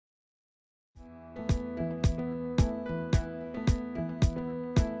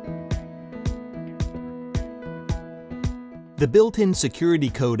The built-in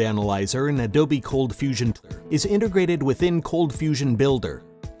security code analyzer in Adobe ColdFusion is integrated within ColdFusion Builder.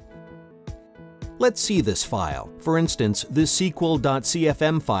 Let's see this file. For instance, this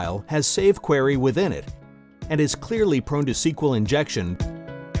SQL.cfm file has save query within it and is clearly prone to SQL injection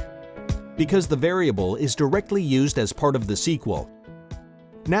because the variable is directly used as part of the SQL.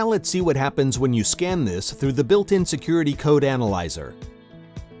 Now let's see what happens when you scan this through the built-in security code analyzer.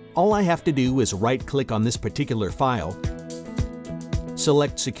 All I have to do is right-click on this particular file,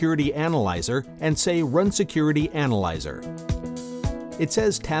 select Security Analyzer, and say Run Security Analyzer. It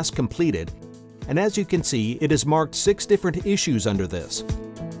says Task Completed, and as you can see, it has marked 6 different issues under this.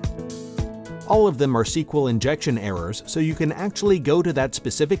 All of them are SQL injection errors, so you can actually go to that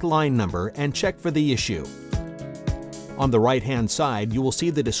specific line number and check for the issue. On the right-hand side, you will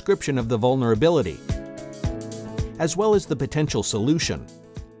see the description of the vulnerability, as well as the potential solution.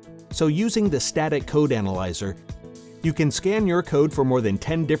 So using the static code analyzer, you can scan your code for more than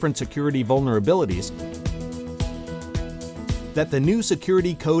 10 different security vulnerabilities that the new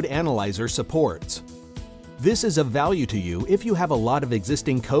security code analyzer supports. This is of value to you if you have a lot of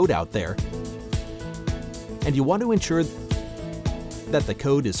existing code out there and you want to ensure that the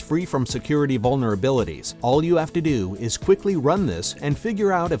code is free from security vulnerabilities. All you have to do is quickly run this and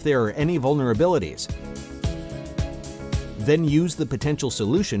figure out if there are any vulnerabilities. Then use the potential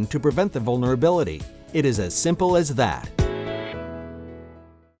solution to prevent the vulnerability. It is as simple as that.